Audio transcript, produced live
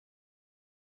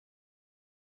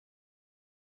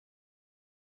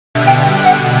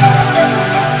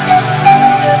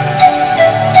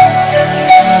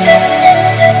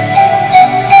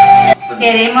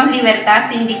Queremos libertad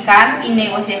sindical y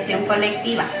negociación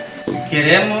colectiva.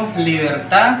 Queremos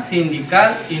libertad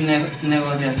sindical y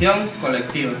negociación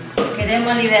colectiva.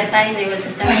 Queremos libertad y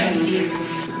negociación colectiva.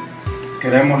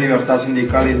 Queremos libertad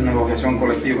sindical y negociación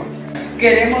colectiva.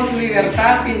 Queremos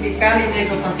libertad sindical y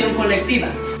negociación colectiva.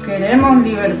 Queremos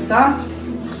libertad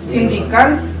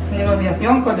sindical y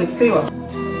negociación colectiva.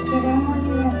 Queremos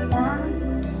libertad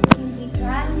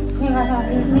sindical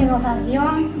y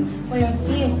negociación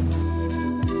colectiva.